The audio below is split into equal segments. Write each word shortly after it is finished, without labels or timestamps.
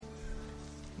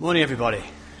Morning, everybody.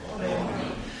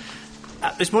 Morning.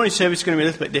 This morning's service is going to be a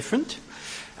little bit different.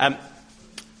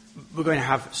 We're going to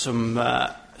have some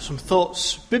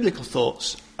thoughts, biblical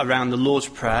thoughts, around the Lord's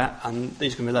Prayer, and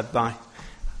these are going to be led by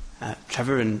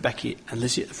Trevor and Becky and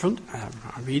Lizzie at the front, our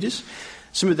readers.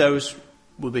 Some of those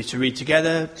will be to read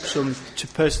together, some to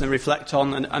personally reflect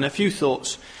on, and a few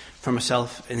thoughts from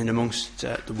myself in and amongst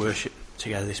the worship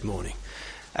together this morning.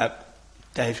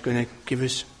 Dave's going to give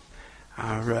us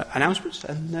our announcements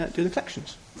and do the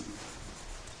collections.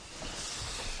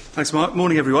 Thanks, Mark.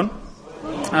 Morning, everyone.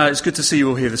 It's good to see you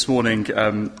all here this morning.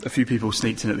 A few people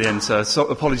sneaked in at the end, so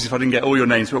apologies if I didn't get all your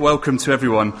names, but welcome to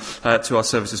everyone to our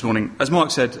service this morning. As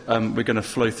Mark said, we're going to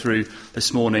flow through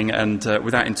this morning and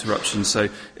without interruption, so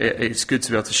it's good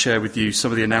to be able to share with you some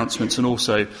of the announcements and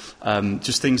also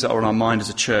just things that are on our mind as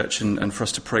a church and for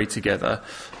us to pray together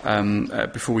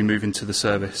before we move into the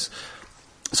service.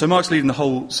 So Mark's leading the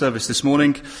whole service this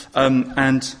morning,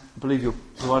 and I believe you're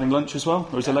providing lunch as well,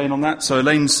 or is Elaine on that? So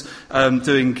Elaine's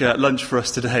doing lunch for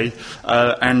us today,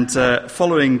 and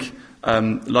following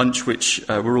lunch, which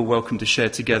we're all welcome to share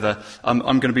together, I'm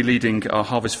going to be leading our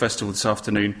Harvest Festival this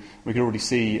afternoon. We can already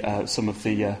see some of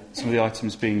the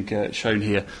items being shown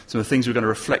here, some of the things we're going to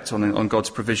reflect on God's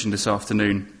provision this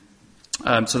afternoon.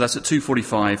 So that's at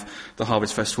 2:45, the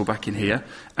Harvest Festival back in here,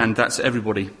 and that's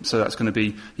everybody. So that's going to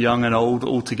be young and old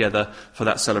all together for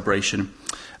that celebration.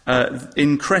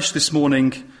 In creche this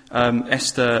morning,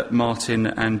 Esther, Martin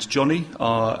and Johnny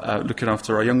are looking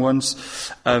after our young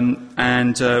ones, and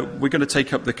we're going to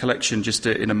take up the collection just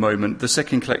in a moment. The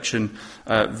second collection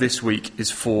this week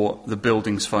is for the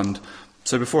Buildings Fund.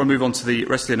 So before I move on to the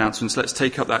rest of the announcements, let's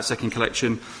take up that second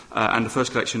collection and the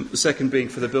first collection, the second being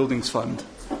for the Buildings Fund.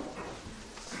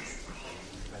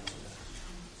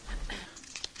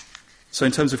 So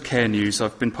in terms of care news,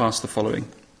 I've been passed the following.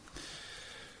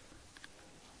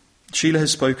 Sheila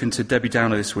has spoken to Debbie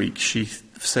Downer this week. She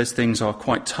says things are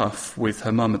quite tough with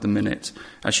her mum at the minute,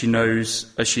 as she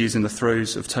is in the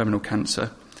throes of terminal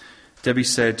cancer. Debbie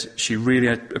said she really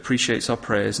appreciates our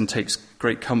prayers and takes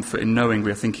great comfort in knowing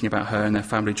we are thinking about her and their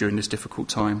family during this difficult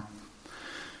time.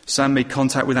 Sam made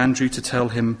contact with Andrew to tell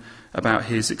him about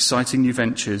his exciting new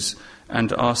ventures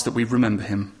and asked that we remember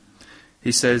him.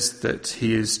 He says that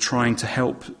he is trying to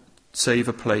help save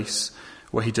a place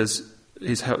where he does.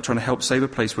 He's trying to help save a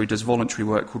place where he does voluntary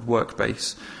work called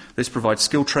Workbase. This provides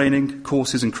skill training,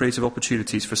 courses, and creative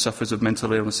opportunities for sufferers of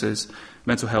mental illnesses,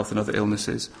 mental health, and other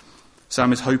illnesses.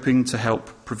 Sam is hoping to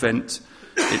help prevent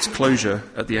its closure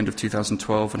at the end of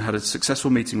 2012 and had a successful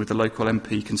meeting with the local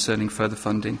MP concerning further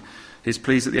funding. He is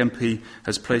pleased that the MP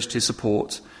has pledged his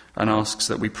support and asks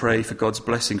that we pray for God's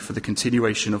blessing for the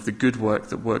continuation of the good work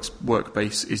that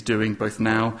Workbase is doing both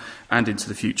now and into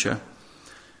the future.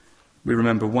 We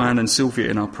remember Juan and Sylvia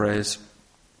in our prayers.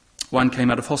 Juan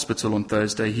came out of hospital on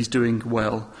Thursday. He's doing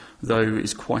well, though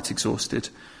is quite exhausted.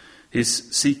 He is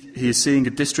seeing a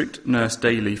district nurse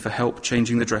daily for help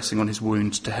changing the dressing on his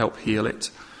wound to help heal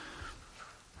it.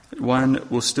 Juan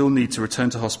will still need to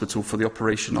return to hospital for the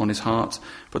operation on his heart,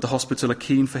 but the hospital are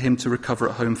keen for him to recover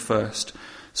at home first.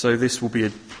 So this will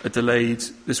be delayed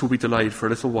for a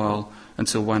little while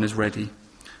until Juan is ready.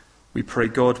 We pray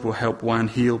God will help Juan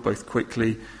heal both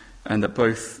quickly and that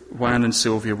both Juan and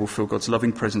Sylvia will feel God's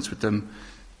loving presence with them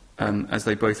as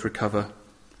they both recover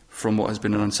from what has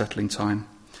been an unsettling time.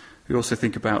 We also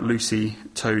think about Lucy,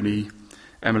 Tony,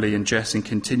 Emily and Jess and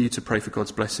continue to pray for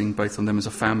God's blessing both on them as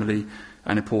a family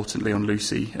and importantly on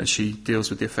Lucy as she deals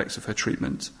with the effects of her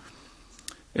treatment.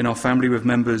 In our family with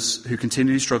members who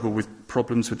continually struggle with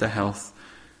problems with their health,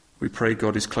 we pray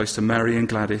God is close to Mary and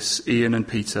Gladys, Ian and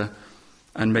Peter,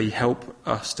 and may help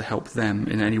us to help them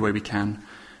in any way we can.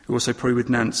 We also pray with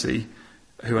Nancy,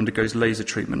 who undergoes laser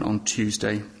treatment on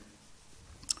Tuesday.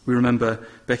 We remember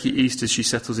Becky East as she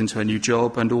settles into her new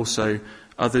job and also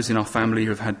others in our family who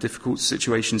have had difficult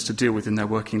situations to deal with in their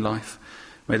working life.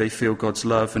 May they feel God's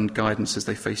love and guidance as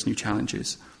they face new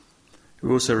challenges. We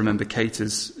also remember Kate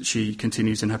as she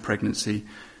continues in her pregnancy,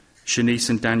 Shanice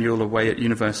and Daniel away at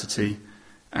university,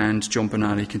 and John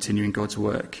Bonani continuing God's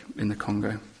work in the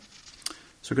Congo.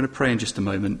 So we're going to pray in just a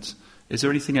moment. Is there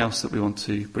anything else that we want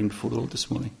to bring before the Lord this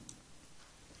morning?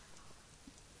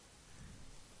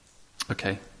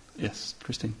 Okay. Yes,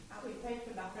 Christine. We prayed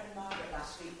for my friend Margaret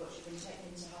last week, but she's been taken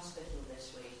into hospital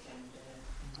this week, and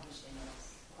obviously not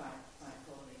quite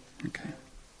poorly. Okay.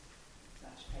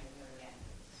 Let's pray for her again.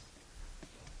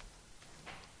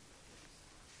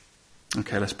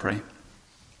 Okay, let's pray.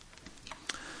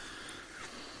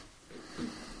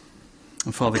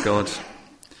 And Father God,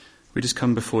 we just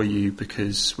come before you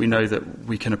because we know that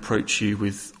we can approach you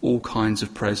with all kinds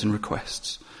of prayers and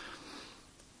requests.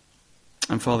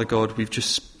 And Father God, I've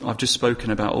just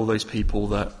spoken about all those people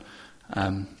that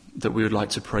we would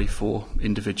like to pray for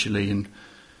individually, and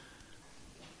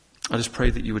I just pray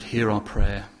that you would hear our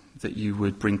prayer, that you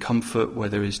would bring comfort where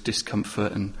there is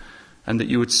discomfort, and that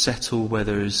you would settle where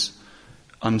there is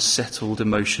unsettled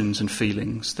emotions and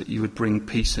feelings, that you would bring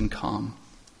peace and calm.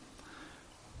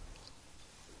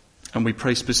 And we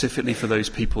pray specifically for those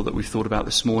people that we've thought about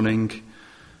this morning,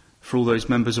 for all those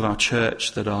members of our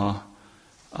church that are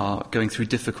going through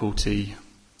difficulty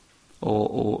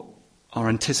or are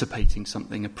anticipating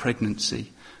something, a pregnancy,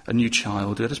 a new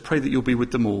child. Let us pray that you'll be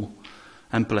with them all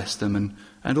and bless them,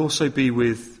 and also be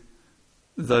with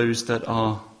those that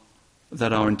are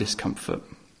in discomfort,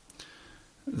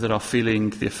 that are feeling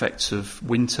the effects of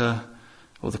winter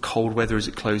or the cold weather as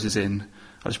it closes in.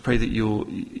 I just pray that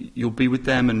you'll be with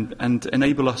them and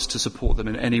enable us to support them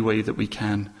in any way that we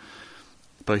can,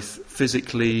 both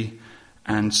physically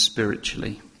and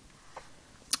spiritually.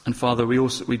 And Father,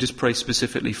 we just pray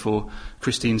specifically for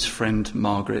Christine's friend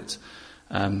Margaret.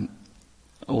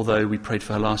 Although we prayed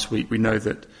for her last week, we know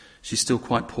that she's still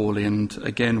quite poorly, and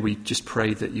again we just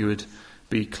pray that you would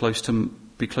be close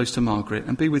to Margaret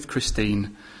and be with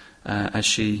Christine as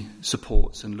she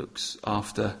supports and looks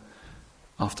after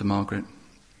Margaret.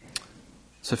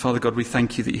 So Father God, we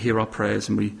thank you that you hear our prayers,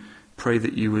 and we pray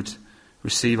that you would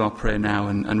receive our prayer now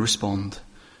and respond.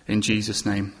 In Jesus'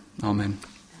 name, amen.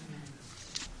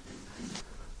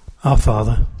 Our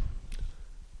Father,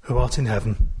 who art in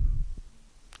heaven,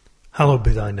 hallowed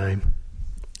be thy name.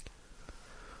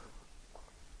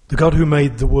 The God who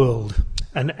made the world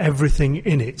and everything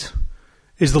in it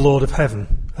is the Lord of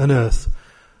heaven and earth,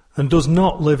 and does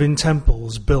not live in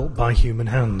temples built by human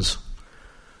hands.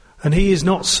 And he is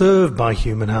not served by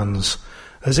human hands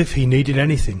as if he needed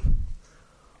anything.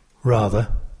 Rather,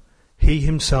 he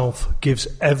himself gives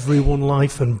everyone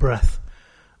life and breath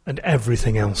and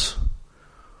everything else.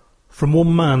 From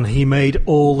one man he made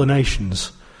all the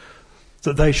nations,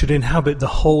 that they should inhabit the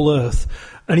whole earth,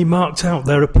 and he marked out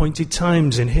their appointed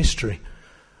times in history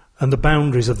and the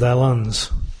boundaries of their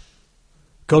lands.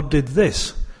 God did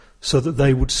this so that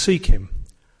they would seek him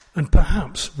and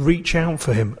perhaps reach out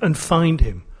for him and find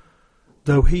him,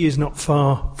 though he is not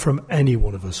far from any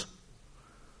one of us.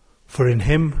 For in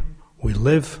him we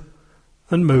live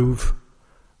and move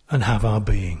and have our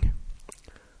being.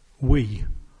 We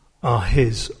are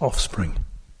his offspring.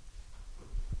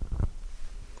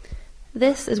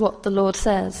 This is what the Lord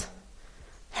says.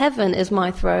 Heaven is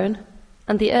my throne,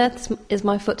 and the earth is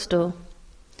my footstool.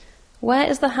 Where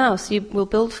is the house you will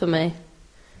build for me?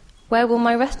 Where will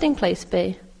my resting place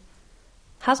be?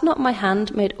 Has not my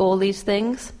hand made all these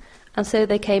things, and so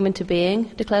they came into being,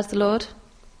 declares the Lord?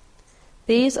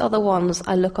 These are the ones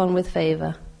I look on with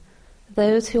favour,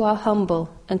 those who are humble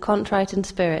and contrite in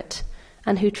spirit,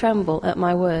 and who tremble at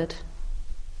my word.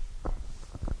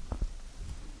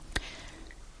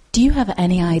 Do you have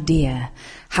any idea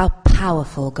how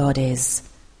powerful God is?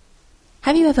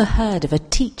 Have you ever heard of a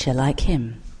teacher like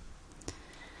him?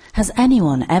 Has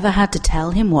anyone ever had to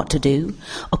tell him what to do,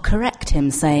 or correct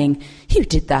him saying, "You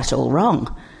did that all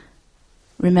wrong"?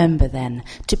 Remember then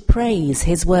to praise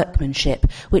his workmanship,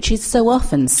 which is so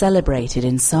often celebrated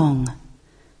in song.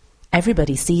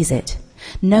 Everybody sees it.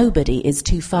 Nobody is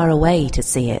too far away to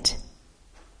see it.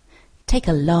 Take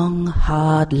a long,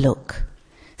 hard look.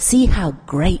 See how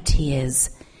great he is,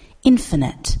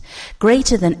 infinite,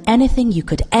 greater than anything you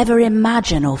could ever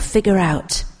imagine or figure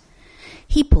out.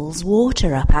 He pulls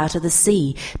water up out of the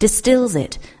sea, distills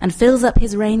it, and fills up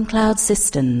his rain cloud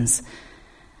cisterns.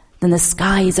 Then the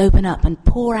skies open up and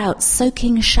pour out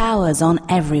soaking showers on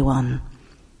everyone.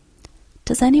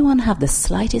 Does anyone have the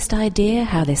slightest idea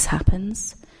how this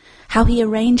happens? How he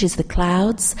arranges the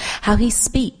clouds? How he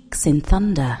speaks in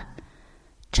thunder?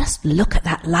 Just look at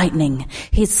that lightning,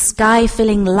 his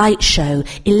sky-filling light show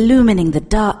illumining the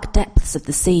dark depths of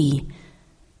the sea.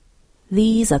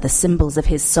 These are the symbols of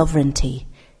his sovereignty,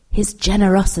 his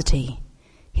generosity,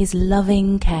 his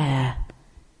loving care.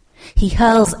 He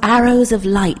hurls arrows of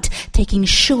light, taking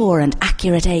sure and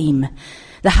accurate aim.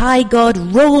 The high God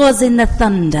roars in the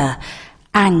thunder,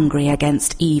 angry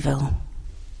against evil.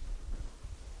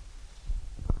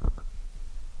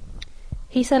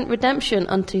 He sent redemption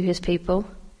unto his people.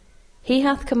 He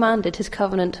hath commanded his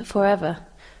covenant forever.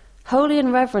 Holy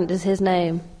and reverend is his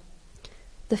name.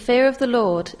 The fear of the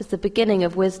Lord is the beginning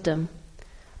of wisdom.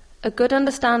 A good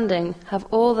understanding have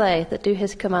all they that do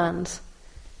his commands.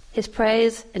 His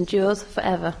praise endures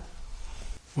forever.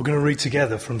 We're going to read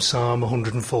together from Psalm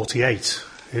 148.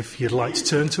 If you'd like to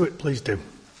turn to it, please do.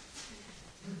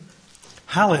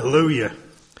 Hallelujah!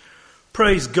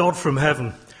 Praise God from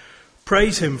heaven.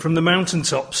 Praise him from the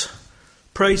mountaintops.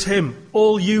 Praise him,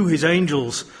 all you his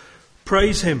angels.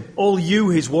 Praise him, all you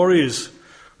his warriors.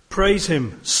 Praise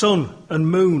him, sun and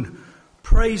moon.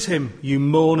 Praise him, you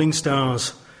morning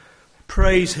stars.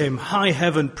 Praise him, high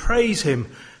heaven. Praise him,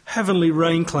 heavenly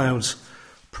rain clouds.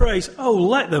 Praise, oh,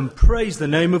 let them praise the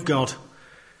name of God.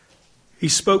 He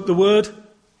spoke the word,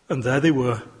 and there they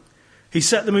were. He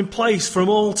set them in place from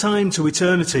all time to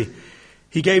eternity.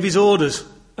 He gave his orders,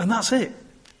 and that's it.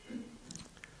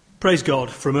 Praise God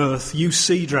from earth, you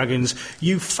sea dragons,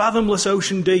 you fathomless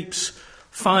ocean deeps,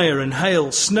 fire and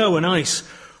hail, snow and ice,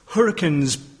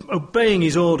 hurricanes obeying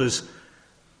his orders,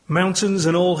 mountains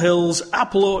and all hills,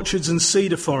 apple orchards and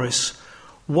cedar forests,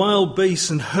 wild beasts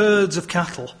and herds of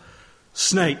cattle,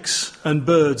 snakes and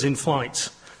birds in flight,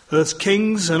 earth's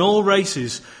kings and all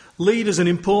races, leaders and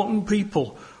important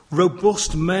people,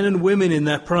 robust men and women in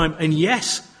their prime, and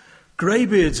yes,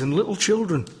 greybeards and little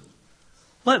children.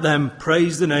 Let them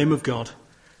praise the name of God.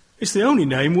 It's the only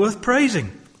name worth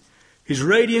praising. His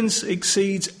radiance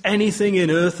exceeds anything in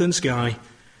earth and sky.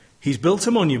 He's built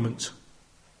a monument,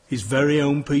 his very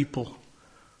own people.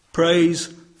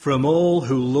 Praise from all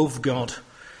who love God,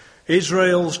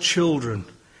 Israel's children,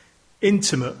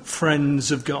 intimate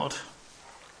friends of God.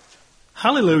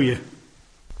 Hallelujah.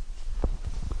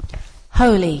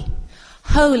 Holy,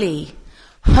 holy,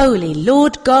 holy,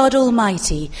 Lord God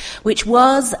Almighty, which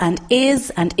was and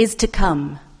is to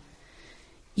come.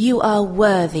 You are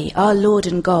worthy, our Lord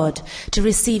and God, to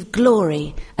receive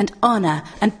glory and honour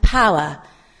and power,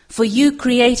 for you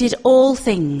created all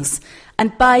things,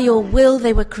 and by your will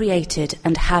they were created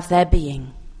and have their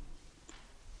being.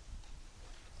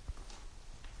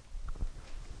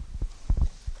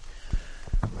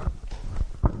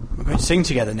 We're going to sing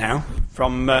together now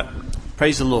from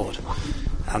Praise the Lord,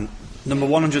 and number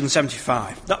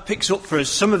 175. That picks up for us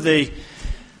some of the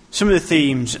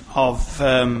themes of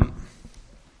the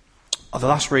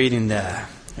last reading there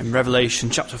in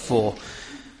Revelation chapter 4.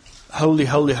 Holy,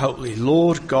 holy, holy,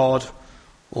 Lord God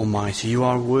Almighty, you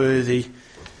are worthy,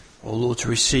 O Lord, to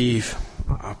receive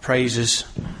our praises.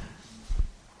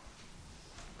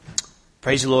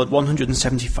 Praise the Lord,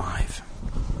 175.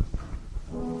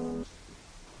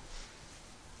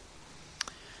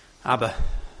 Abba,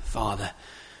 Father,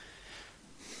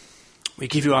 we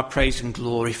give you our praise and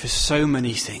glory for so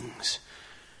many things,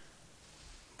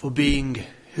 for being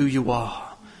who you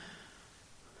are,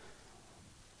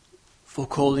 for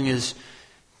calling us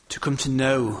to come to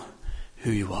know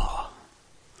who you are,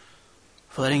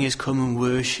 for letting us come and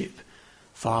worship,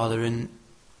 Father, and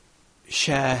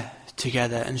share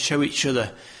together and show each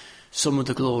other some of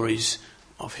the glories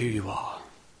of who you are.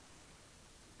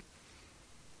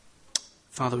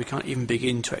 Father, we can't even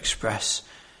begin to express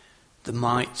the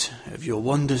might of your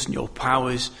wonders and your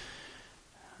powers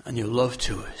and your love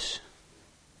to us.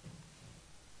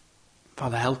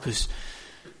 Father, help us,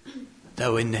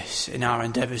 though, in our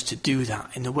endeavours to do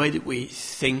that, in the way that we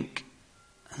think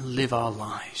and live our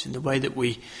lives, in the way that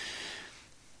we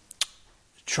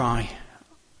try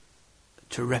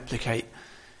to replicate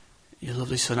your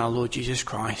lovely Son, our Lord Jesus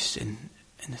Christ, in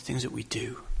the things that we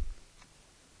do.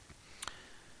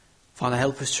 Father,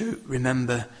 help us to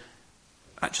remember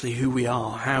actually who we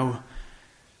are, how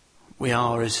we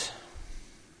are as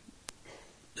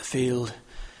the field,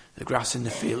 the grass in the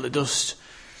field, the dust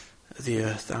of the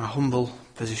earth, our humble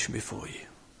position before you.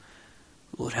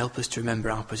 Lord, help us to remember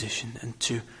our position and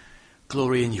to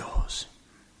glory in yours.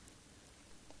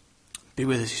 Be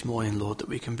with us this morning, Lord, that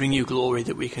we can bring you glory,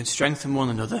 that we can strengthen one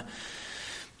another,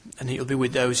 and that you'll be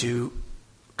with those who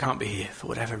can't be here for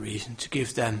whatever reason, to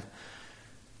give them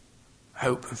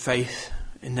hope and faith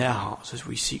in their hearts as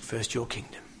we seek first your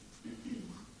kingdom.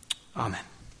 Amen.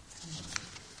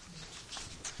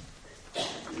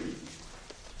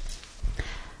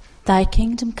 Thy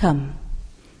kingdom come,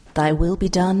 thy will be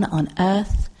done on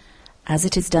earth as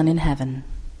it is done in heaven.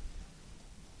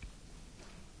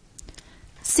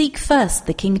 Seek first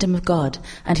the kingdom of God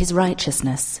and his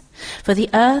righteousness, for the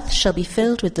earth shall be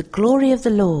filled with the glory of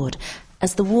the Lord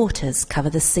as the waters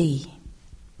cover the sea.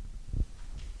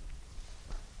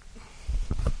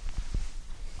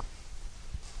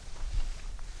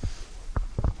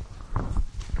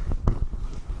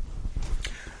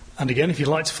 And again, if you'd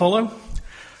like to follow,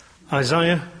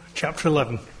 Isaiah chapter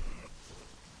 11.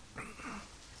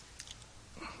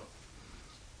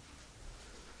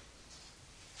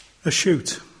 A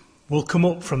shoot will come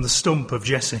up from the stump of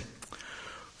Jesse.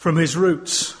 From his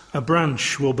roots a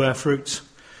branch will bear fruit.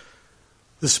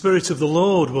 The Spirit of the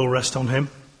Lord will rest on him,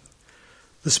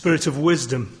 the Spirit of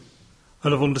wisdom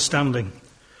and of understanding,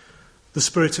 the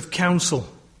Spirit of counsel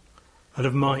and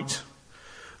of might,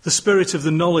 the Spirit of the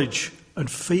knowledge and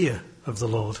fear of the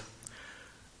Lord.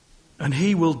 and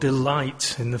he will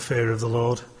delight in the fear of the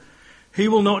Lord. He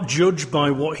will not judge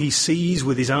by what he sees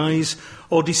with his eyes,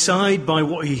 or decide by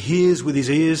what he hears with his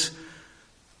ears,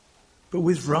 but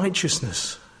with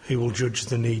righteousness he will judge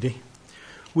the needy.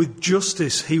 With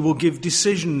justice he will give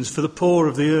decisions for the poor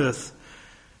of the earth.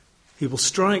 He will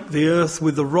strike the earth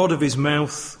with the rod of his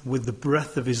mouth, with the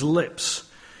breath of his lips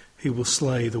he will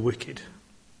slay the wicked.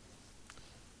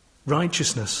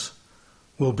 Righteousness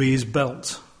will be his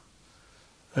belt,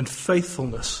 and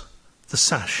faithfulness the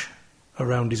sash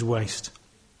around his waist.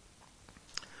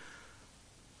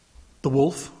 The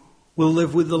wolf will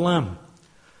live with the lamb.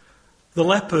 The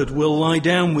leopard will lie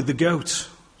down with the goat,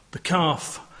 the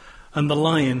calf and the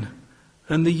lion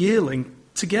and the yearling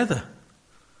together,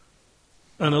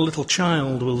 and a little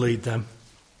child will lead them.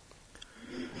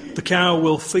 The cow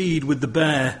will feed with the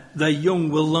bear, their young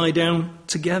will lie down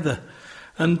together,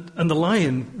 and the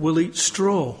lion will eat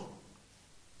straw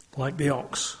like the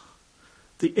ox.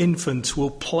 The infant will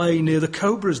play near the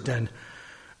cobra's den,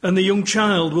 and the young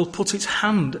child will put its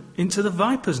hand into the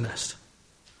viper's nest.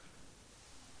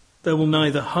 They will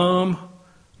neither harm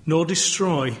nor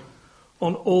destroy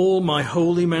on all my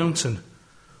holy mountain,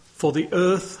 for the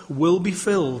earth will be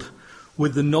filled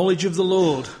with the knowledge of the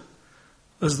Lord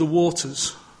as the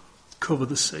waters cover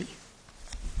the sea.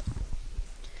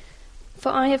 For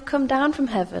I have come down from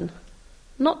heaven,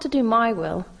 not to do my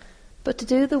will, but to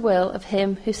do the will of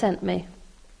him who sent me.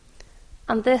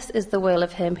 And this is the will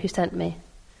of him who sent me,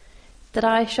 that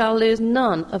I shall lose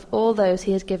none of all those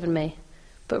he has given me,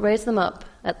 but raise them up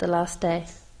at the last day.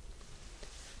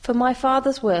 For my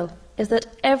Father's will is that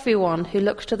everyone who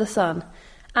looks to the Son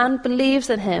and believes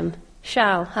in him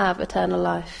shall have eternal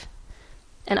life,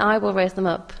 and I will raise them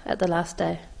up at the last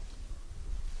day.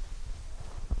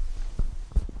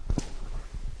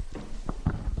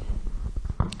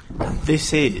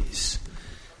 This is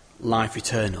life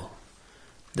eternal,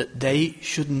 that they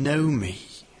should know me.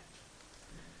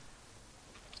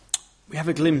 We have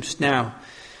a glimpse now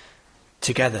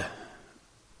together,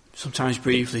 sometimes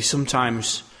briefly,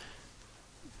 sometimes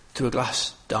through a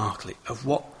glass darkly, of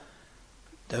what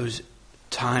those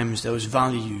times, those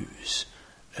values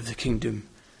of the kingdom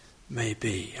may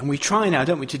be. And we try now,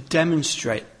 don't we, to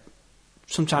demonstrate,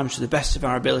 sometimes to the best of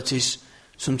our abilities,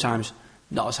 sometimes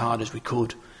not as hard as we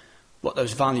could, what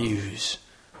those values,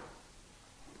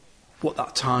 what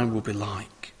that time will be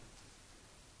like.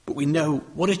 But we know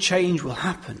what a change will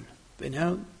happen. You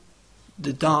know,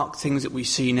 the dark things that we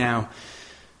see now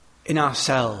in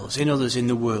ourselves, in others, in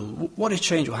the world, what a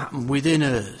change will happen within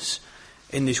us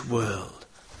in this world.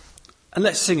 And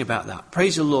let's sing about that.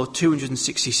 Praise the Lord,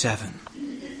 267.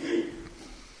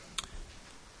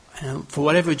 For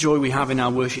whatever joy we have in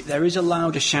our worship, there is a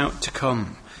louder shout to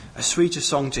come, a sweeter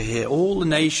song to hear. All the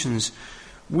nations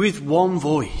with one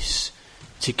voice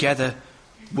together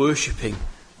worshipping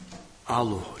our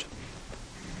Lord.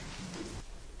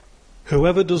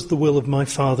 Whoever does the will of my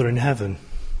Father in heaven,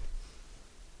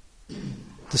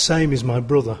 the same is my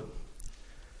brother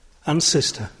and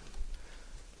sister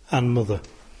and mother.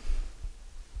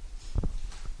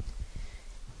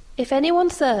 If anyone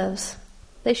serves,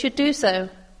 they should do so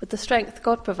with the strength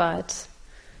God provides,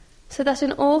 so that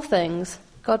in all things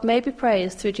God may be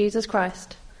praised through Jesus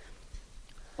Christ.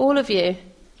 All of you,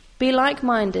 be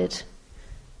like-minded,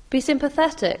 be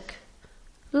sympathetic,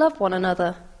 love one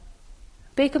another,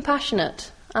 be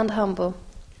compassionate and humble.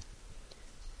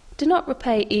 Do not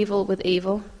repay evil with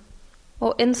evil,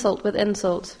 or insult with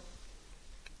insult.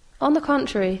 On the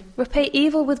contrary, repay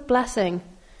evil with blessing,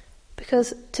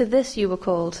 because to this you were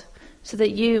called, so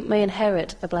that you may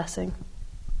inherit a blessing.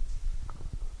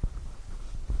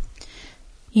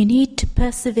 You need to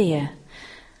persevere,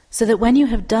 so that when you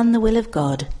have done the will of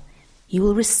God, you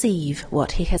will receive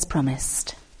what he has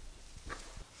promised.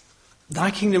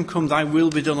 Thy kingdom come, thy will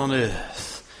be done on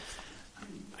earth.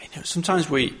 You know, sometimes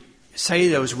we say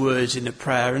those words in a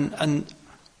prayer and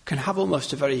can have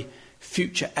almost a very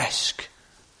future-esque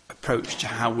approach to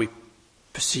how we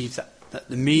perceive that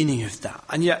the meaning of that.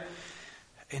 And yet,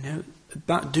 you know,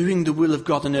 about doing the will of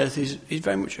God on earth is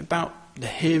very much about the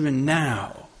here and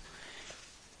now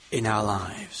in our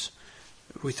lives.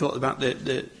 We thought about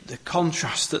the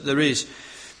contrast that there is.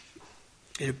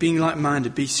 You know, being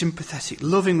like-minded, be sympathetic,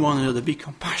 loving one another, be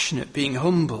compassionate, being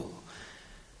humble.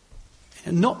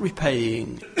 You know, not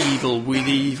repaying evil with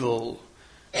evil,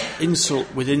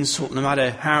 insult with insult, no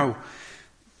matter how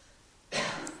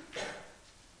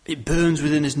it burns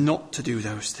within us not to do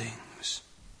those things.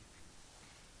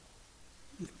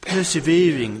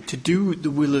 Persevering to do the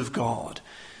will of God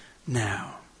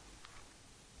now.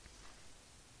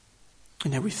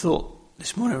 You know, we thought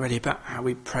this morning already about how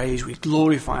we praise, we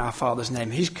glorify our Father's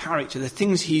name, his character, the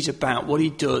things he's about, what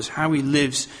he does, how he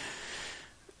lives,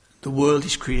 the world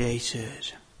he's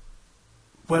created,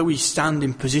 where we stand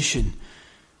in position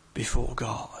before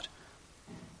God.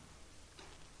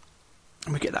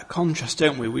 And we get that contrast,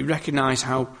 don't we? We recognise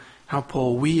how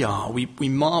poor we are. We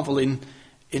marvel in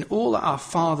all that our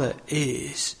Father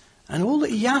is and all that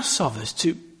he asks of us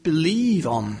to believe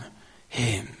on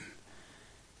him,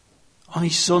 on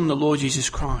his Son, the Lord Jesus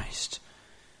Christ.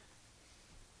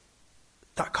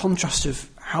 That contrast of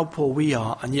how poor we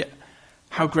are and yet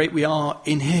how great we are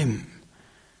in him.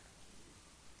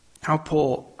 How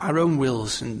poor our own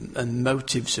wills and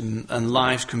motives and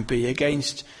lives can be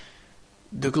against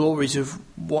the glories of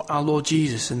what our Lord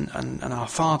Jesus and our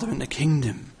Father in the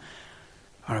kingdom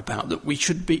are about. That we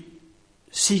should be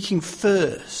seeking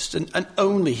first and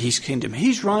only his kingdom,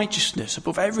 his righteousness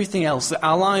above everything else, that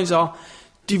our lives are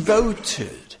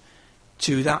devoted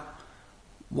to that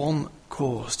one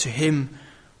cause, to him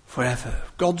forever.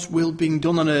 God's will being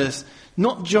done on earth,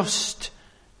 not just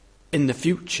in the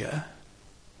future,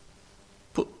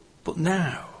 but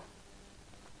now.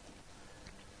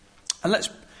 And let's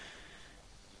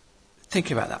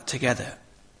think about that together.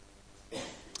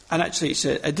 And actually it's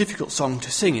a difficult song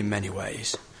to sing in many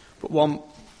ways, but one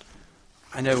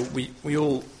I know we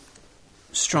all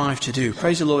strive to do.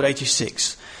 Praise the Lord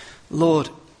 86. Lord,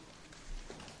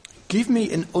 give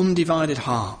me an undivided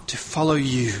heart to follow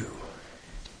you.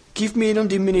 Give me an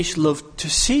undiminished love to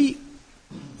see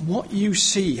what you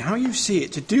see, how you see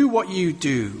it, to do what you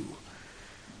do.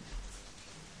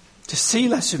 To see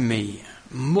less of me,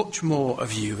 much more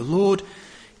of you. Lord,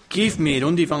 give me an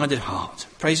undivided heart.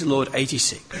 Praise the Lord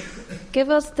 86. Give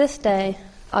us this day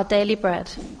our daily bread.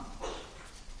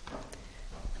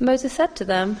 Moses said to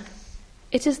them,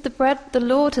 "It is the bread the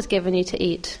Lord has given you to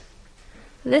eat.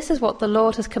 This is what the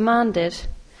Lord has commanded.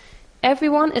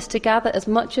 Everyone is to gather as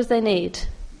much as they need.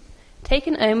 Take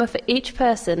an omer for each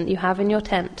person you have in your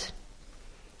tent."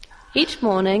 Each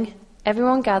morning,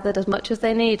 everyone gathered as much as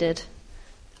they needed,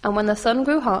 and when the sun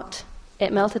grew hot,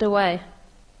 it melted away.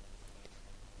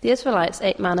 The Israelites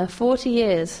ate manna 40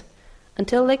 years,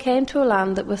 until they came to a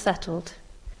land that was settled.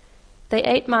 They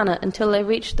ate manna until they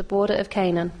reached the border of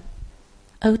Canaan.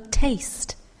 Oh,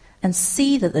 taste and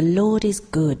see that the Lord is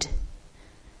good.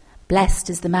 Blessed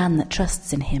is the man that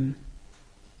trusts in him.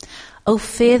 Oh,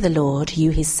 fear the Lord,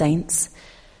 you his saints,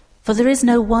 for there is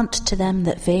no want to them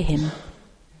that fear him.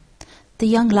 The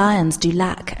young lions do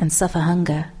lack and suffer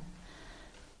hunger,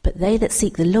 but they that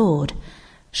seek the Lord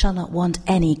shall not want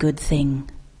any good thing.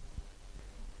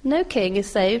 No king is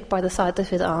saved by the sight of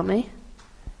his army.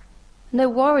 No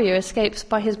warrior escapes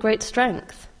by his great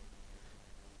strength.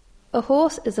 A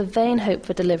horse is a vain hope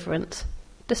for deliverance.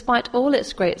 Despite all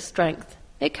its great strength,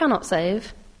 it cannot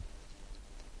save.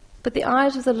 But the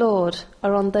eyes of the Lord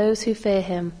are on those who fear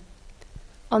him,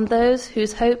 on those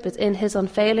whose hope is in his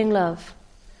unfailing love,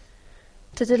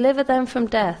 to deliver them from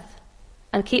death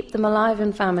and keep them alive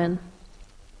in famine.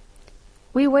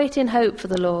 We wait in hope for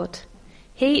the Lord.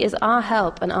 He is our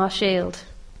help and our shield.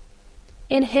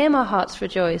 In him our hearts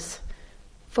rejoice,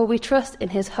 for we trust in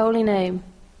his holy name.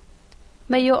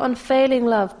 May your unfailing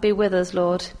love be with us,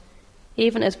 Lord,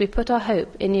 even as we put our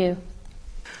hope in you.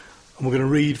 And we're going to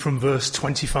read from verse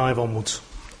 25 onwards.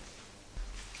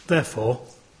 Therefore,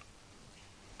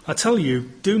 I tell you,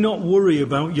 do not worry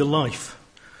about your life,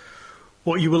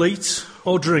 what you will eat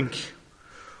or drink,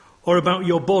 or about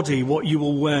your body, what you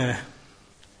will wear.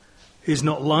 Is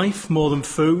not life more than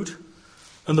food,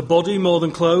 and the body more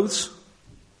than clothes?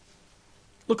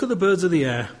 Look at the birds of the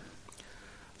air.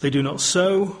 They do not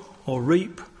sow or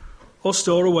reap or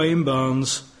store away in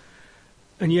barns,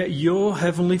 and yet your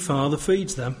heavenly Father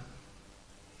feeds them.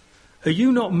 Are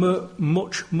you not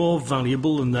much more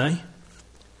valuable than they?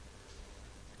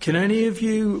 Can any of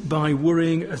you, by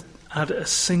worrying, add a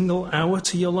single hour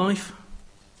to your life?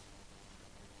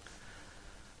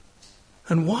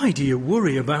 And why do you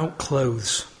worry about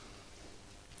clothes?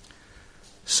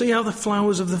 See how the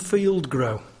flowers of the field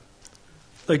grow.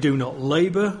 They do not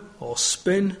labour or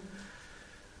spin.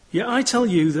 Yet I tell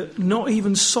you that not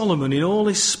even Solomon in all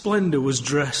his splendour was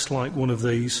dressed like one of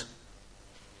these.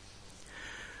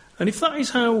 And if that is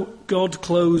how God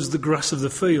clothes the grass of the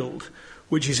field,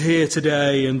 which is here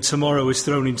today and tomorrow is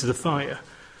thrown into the fire,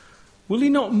 will he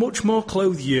not much more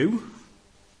clothe you,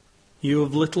 you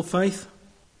of little faith?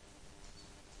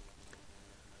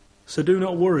 So do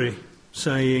not worry,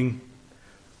 saying,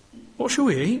 what shall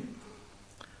we eat?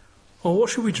 Or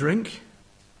what shall we drink?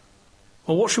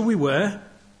 Or what shall we wear?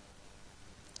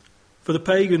 For the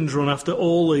pagans run after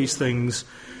all these things,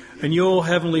 and your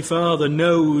heavenly Father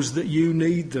knows that you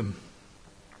need them.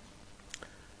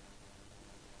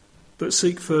 but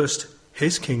seek first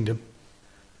his kingdom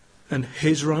and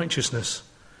his righteousness,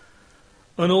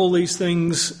 and all these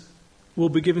things will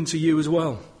be given to you as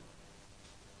well.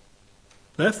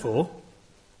 Therefore,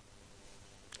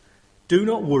 do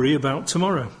not worry about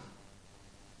tomorrow,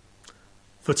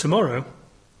 for tomorrow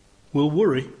will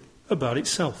worry about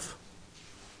itself.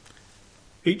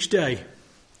 Each day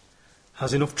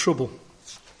has enough trouble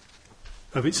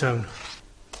of its own.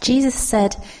 Jesus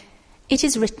said, "It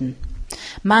is written,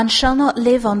 man shall not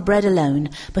live on bread alone,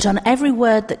 but on every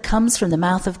word that comes from the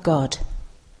mouth of God.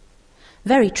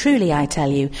 Very truly, I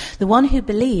tell you, the one who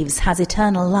believes has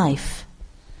eternal life.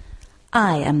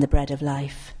 I am the bread of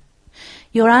life.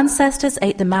 Your ancestors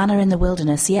ate the manna in the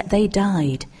wilderness, yet they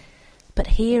died. But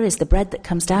here is the bread that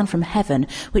comes down from heaven,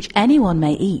 which anyone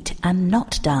may eat and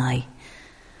not die.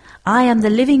 I am the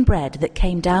living bread that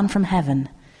came down from heaven.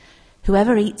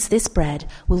 Whoever eats this bread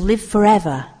will live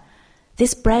forever.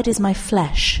 This bread is my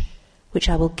flesh, which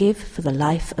I will give for the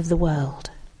life of the world."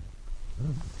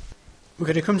 We're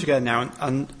going to come together now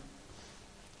and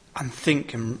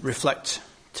think and reflect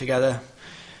together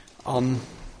on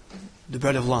the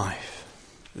bread of life,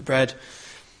 the bread,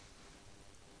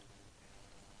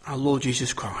 our Lord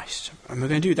Jesus Christ. And we're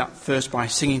going to do that first by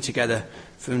singing together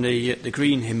from the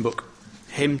Green Hymn Book,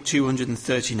 hymn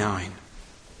 239.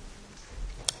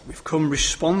 We've come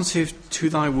responsive to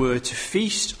thy word to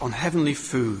feast on heavenly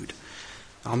food.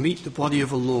 I'll meet the body of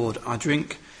the Lord, I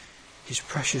drink his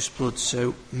precious blood.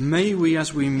 So may we,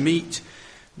 as we meet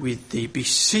with thee, be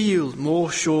sealed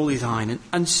more surely thine,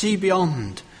 and see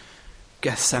beyond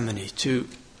Gethsemane to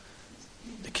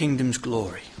the kingdom's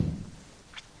glory.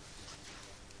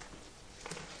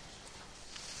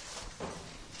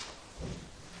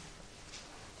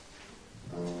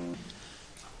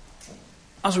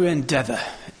 As we endeavour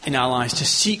in our lives to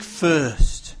seek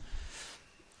first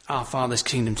our Father's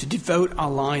kingdom, to devote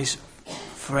our lives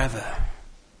forever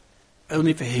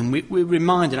only for him, we're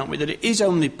reminded, aren't we, that it is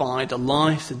only by the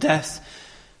life, the death,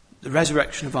 the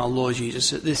resurrection of our Lord Jesus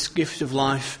that this gift of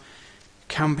life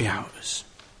can be ours.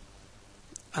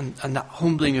 And that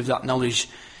humbling of that knowledge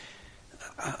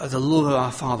of the love of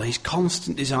our Father, his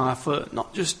constant desire for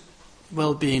not just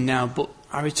well-being now, but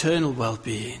our eternal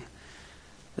well-being.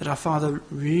 That our Father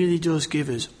really does give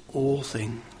us all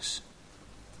things.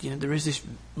 You know, there is this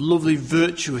lovely,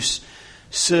 virtuous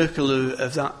circle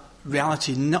of that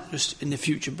reality, not just in the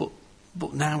future,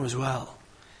 but now as well.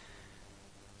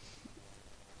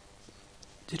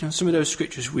 You know, some of those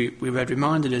scriptures we read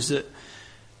reminded us that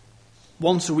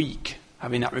once a week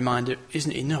having that reminder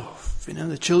isn't enough. You know,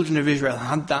 the children of Israel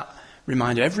had that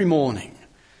reminder every morning.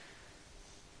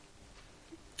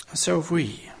 And so have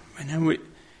we. You know,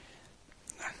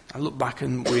 I look back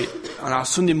and on our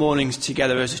Sunday mornings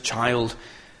together as a child,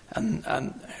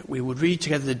 and we would read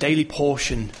together the daily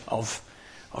portion of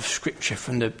Scripture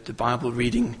from the Bible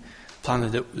reading planner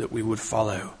that we would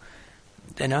follow.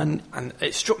 Then and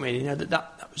it struck me, you know,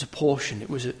 that was a portion. It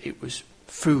was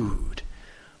food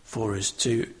for us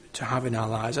to have in our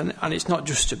lives, and it's not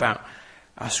just about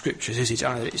our Scriptures, is it?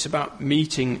 Either it's about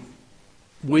meeting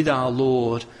with our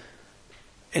Lord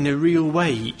in a real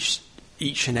way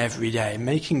each and every day,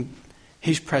 making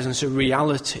his presence a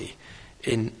reality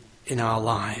in our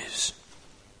lives.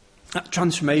 That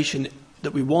transformation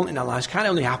that we want in our lives can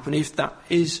only happen if that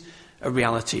is a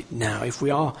reality now, if we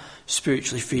are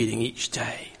spiritually feeding each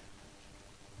day.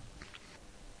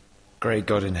 Great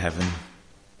God in heaven,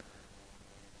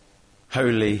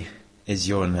 holy is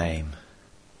your name,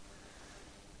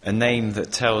 a name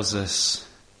that tells us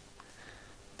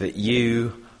that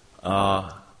you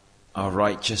are our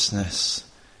righteousness,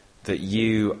 that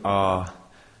you are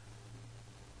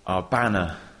our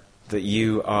banner, that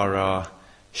you are our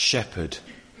shepherd,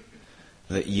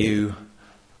 that you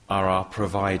are our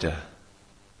provider.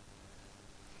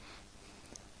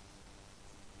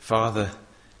 Father,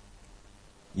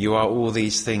 you are all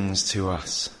these things to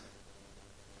us.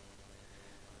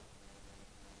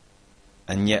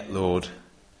 And yet, Lord,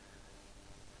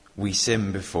 we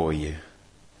sin before you.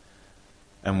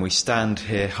 And we stand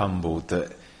here humbled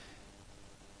that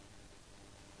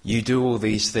you do all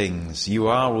these things, you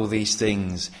are all these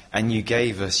things, and you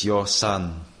gave us your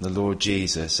Son, the Lord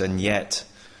Jesus, and yet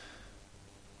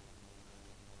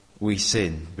we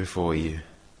sin before you.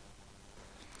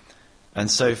 And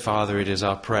so, Father, it is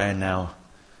our prayer now.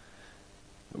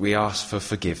 We ask for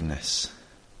forgiveness.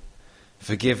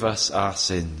 Forgive us our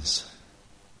sins.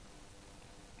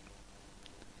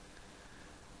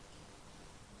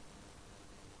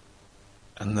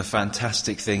 And the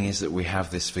fantastic thing is that we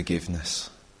have this forgiveness.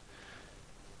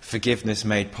 Forgiveness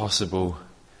made possible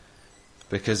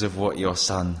because of what your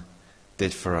Son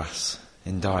did for us.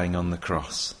 in dying on the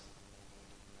cross.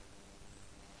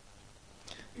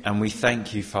 And we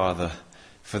thank you, Father,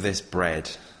 for this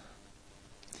bread.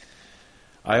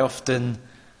 I often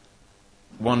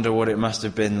wonder what it must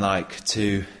have been like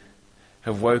to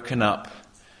have woken up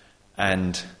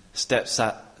and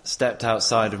stepped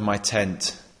outside of my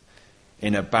tent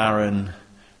in a barren,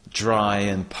 dry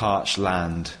and parched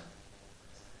land,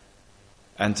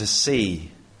 and to see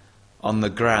on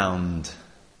the ground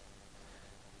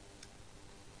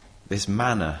this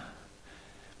manna.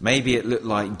 Maybe it looked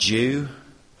like dew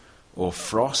or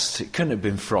frost. It couldn't have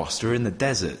been frost. We're in the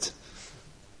desert.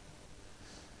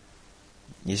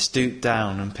 You stoop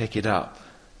down and pick it up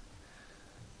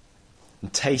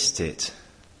and taste it.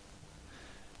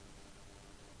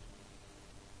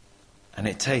 And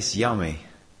it tastes yummy.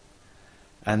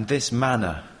 And this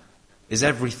manna is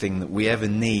everything that we ever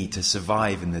need to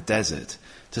survive in the desert,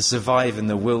 to survive in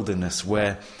the wilderness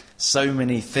where so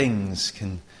many things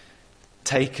can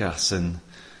take us and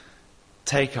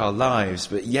take our lives,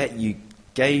 but yet you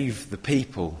gave the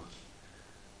people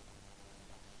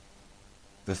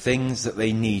the things that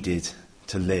they needed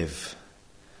to live.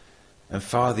 And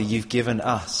Father, you've given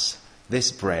us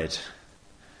this bread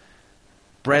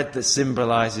that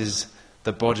symbolises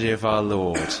the body of our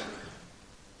Lord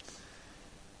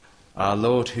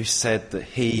who said that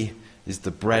he is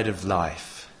the bread of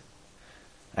life.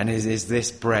 And it is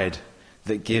this bread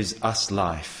that gives us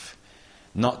life,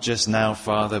 not just now,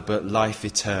 Father, but life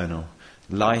eternal,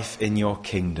 life in your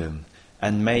kingdom.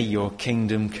 And may your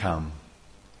kingdom come.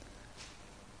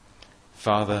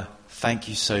 Father, thank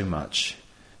you so much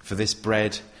for this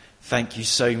bread. Thank you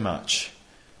so much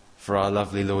for our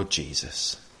lovely Lord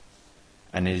Jesus.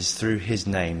 And it is through his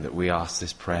name that we ask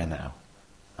this prayer now.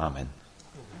 Amen.